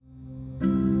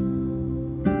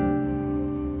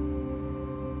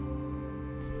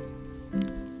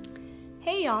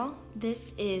Hey y'all,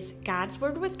 this is God's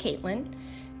Word with Caitlin.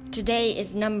 Today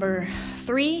is number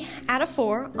 3 out of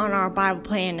 4 on our Bible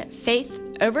plan,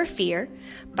 Faith Over Fear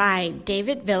by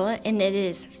David Villa, and it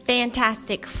is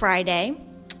Fantastic Friday.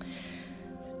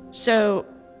 So,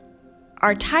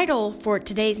 our title for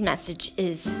today's message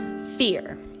is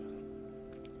Fear.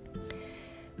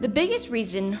 The biggest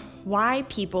reason why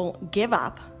people give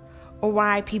up or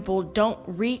why people don't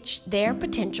reach their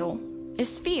potential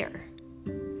is fear.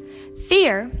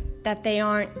 Fear that they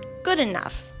aren't good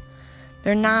enough.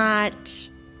 They're not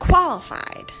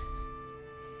qualified.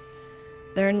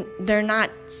 They're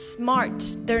not smart.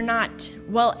 They're not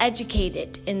well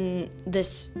educated in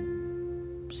this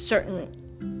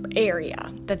certain area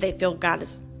that they feel God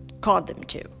has called them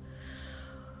to.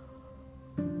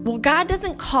 Well, God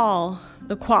doesn't call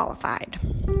the qualified.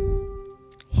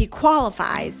 He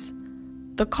qualifies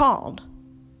the called.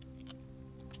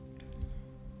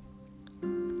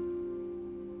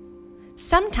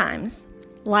 Sometimes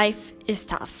life is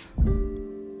tough.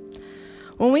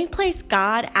 When we place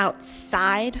God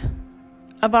outside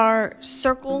of our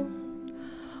circle,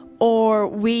 or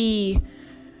we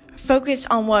focus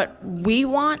on what we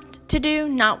want to do,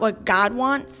 not what God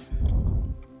wants,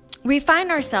 we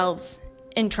find ourselves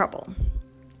in trouble.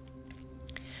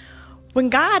 When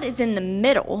God is in the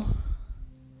middle,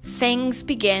 things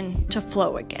begin to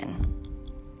flow again.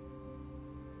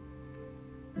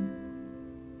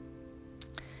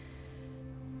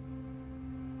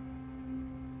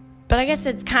 But I guess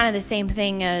it's kind of the same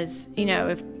thing as,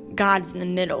 if God's in the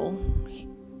middle,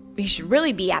 he should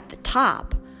really be at the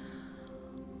top.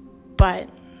 But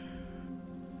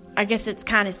I guess it's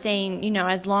kind of saying,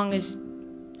 as long as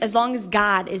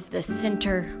God is the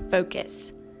center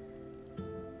focus.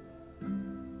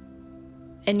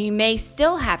 And you may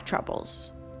still have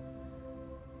troubles,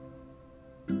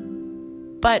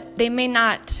 but they may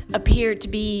not appear to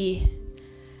be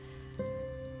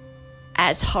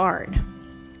as hard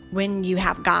when you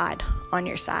have God on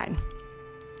your side.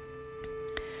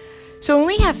 So when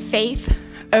we have faith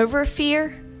over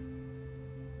fear,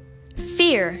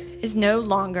 fear is no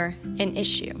longer an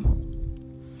issue.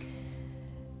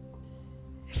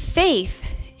 Faith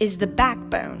is the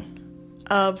backbone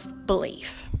of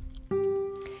belief.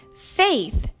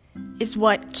 Faith is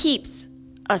what keeps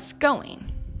us going.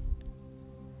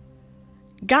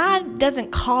 God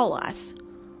doesn't call us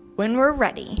when we're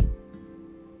ready.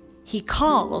 He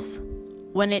calls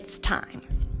when it's time.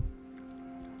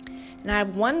 And I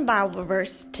have one Bible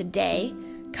verse today.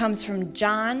 Comes from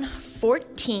John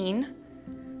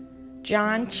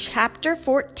chapter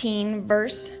 14,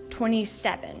 verse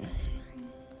 27.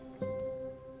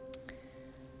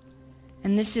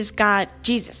 And this is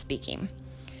Jesus speaking.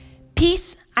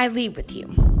 Peace I leave with you.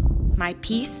 My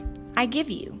peace I give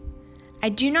you. I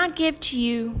do not give to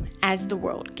you as the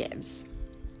world gives.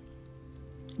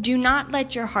 Do not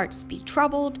let your hearts be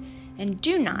troubled, and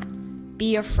do not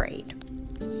be afraid.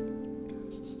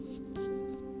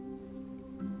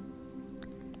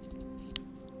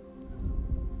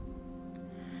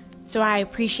 So I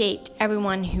appreciate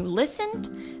everyone who listened.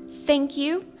 Thank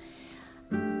you.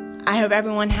 I hope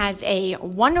everyone has a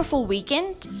wonderful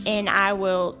weekend, and I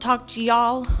will talk to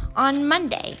y'all on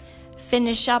Monday.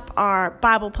 Finish up our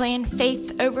Bible plan,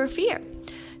 Faith Over Fear.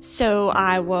 So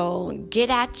I will get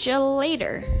at you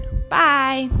later.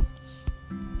 Bye.